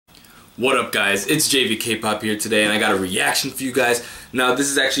What up, guys? It's JVK-Pop here today, and I got a reaction for you guys. Now, this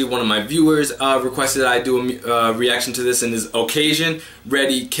is actually one of my viewers requested that I do a reaction to this, and this is Okasian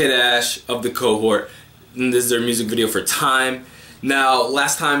Reddy, Kid Ash of the Cohort. And this is their music video for Time. Now,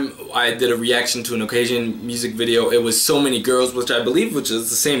 last time I did a reaction to an Okasian music video, it was So Many Girls, which I believe is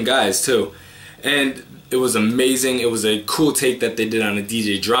the same guys too. And it was amazing. It was a cool take that they did on a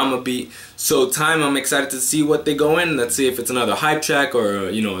DJ drama beat. So Time, I'm excited to see what they go in. Let's see if it's another hype track or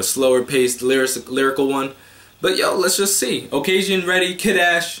a slower paced lyrical one. But yo, let's just see. Okasian Reddy, Kid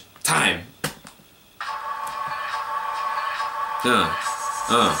Ash, Time.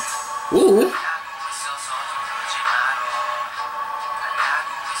 Ooh.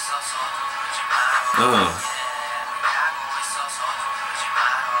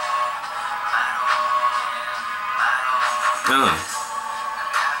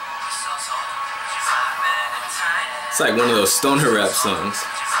 It's like one of those stoner rap songs.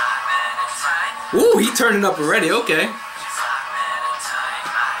 Ooh, he turning up already, okay.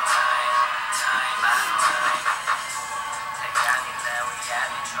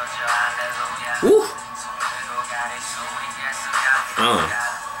 Ooh.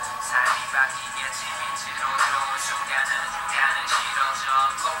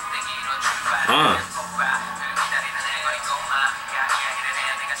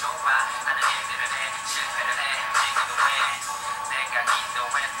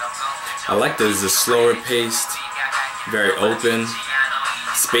 I like this, a slower paced, very open,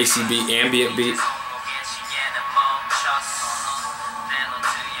 spacey beat, ambient beat.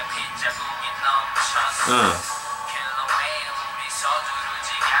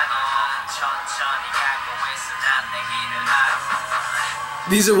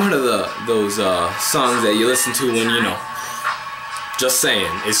 These are one of those songs that you listen to when, just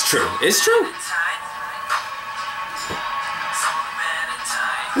saying, it's true. It's true.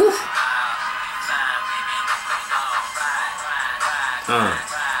 Woo.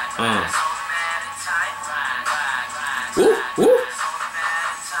 Woo, woo.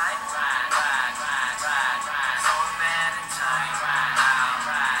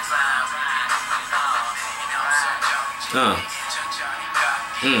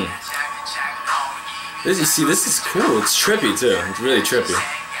 This is cool. It's trippy too. It's really trippy.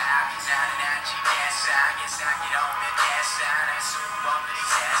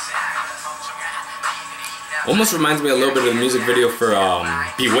 Almost reminds me a little bit of the music video for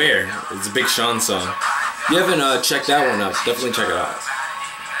Beware. It's a Big Sean song. If you haven't checked that one out, definitely check it out.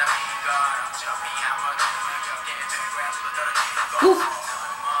 Woo.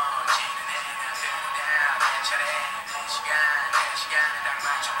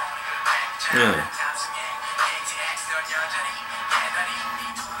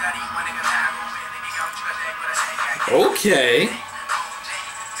 Okay.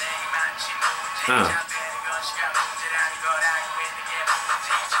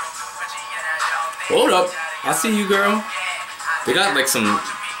 Hold up. I see you, girl. They got like some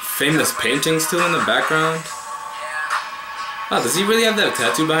famous paintings too in the background. Oh, does he really have that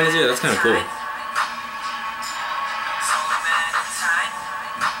tattoo behind his ear? That's kind of cool.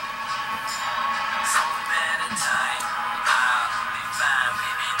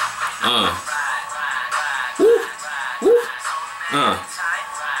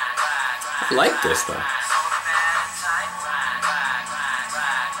 I like this though.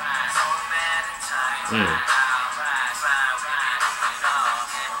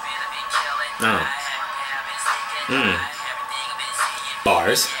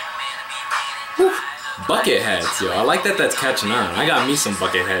 Bars. Woo. Bucket hats, yo. I like that that's catching on. I got me some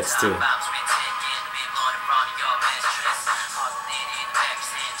bucket hats too.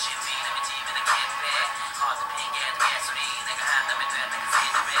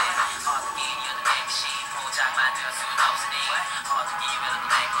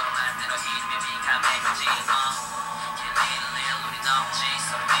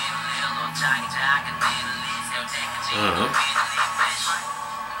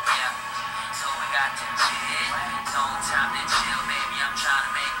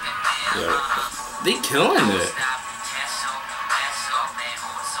 They killing it.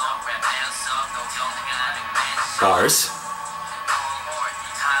 Bars.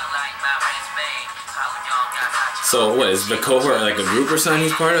 So what, is the Cohort like a group or something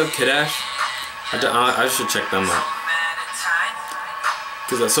he's part of? Kid Ash? I should check them out.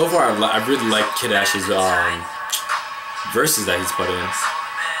 Because so far I really like Kid Ash's verses that he's put in.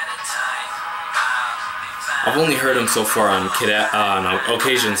 I've only heard him so far on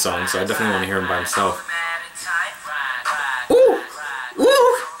Okasian songs, so I definitely want to hear him by himself. Ooh!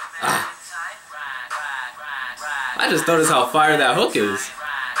 Woo! I just noticed how fire that hook is.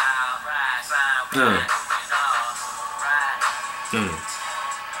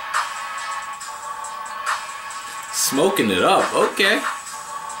 Smoking it up, okay.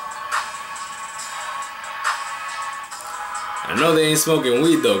 I know they ain't smoking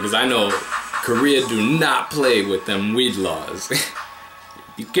weed though, because I know Korea do not play with them weed laws.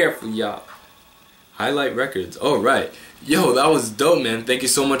 Be careful, y'all. Highlight Records. Oh, right. Yo, that was dope, man. Thank you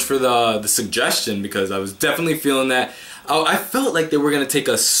so much for the suggestion, because I was definitely feeling that. I felt like they were going to take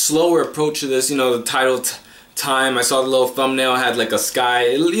a slower approach to this. You know, the title time, I saw the little thumbnail, had like a sky.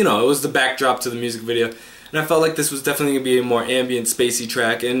 You know, it was the backdrop to the music video. And I felt like this was definitely going to be a more ambient, spacey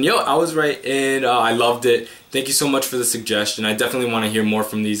track. And yo, I was right, and I loved it. Thank you so much for the suggestion. I definitely want to hear more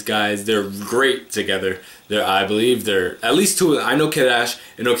from these guys. They're great together. I believe they're, at least two, I know Kid Ash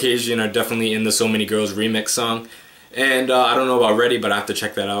and Okasian are definitely in the So Many Girls remix song. And I don't know about Reddy, but I have to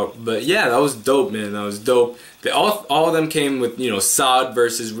check that out. But yeah, that was dope, man. That was dope. All of them came with, you know, solid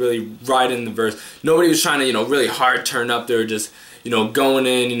verses, really riding the verse. Nobody was trying to, you know, really hard turn up. They were just, you know, going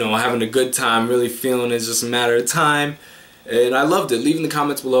in, you know, having a good time, really feeling it's just a matter of time. And I loved it. Leave in the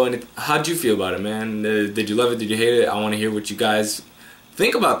comments below. And how'd you feel about it, man? Did you love it? Did you hate it? I want to hear what you guys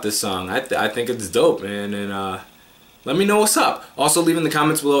think about this song. I think it's dope, man. And let me know what's up. Also, leave in the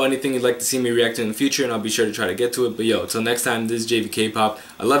comments below anything you'd like to see me react to in the future, and I'll be sure to try to get to it. But yo, till next time, this is JV K-Pop.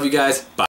 I love you guys. Bye.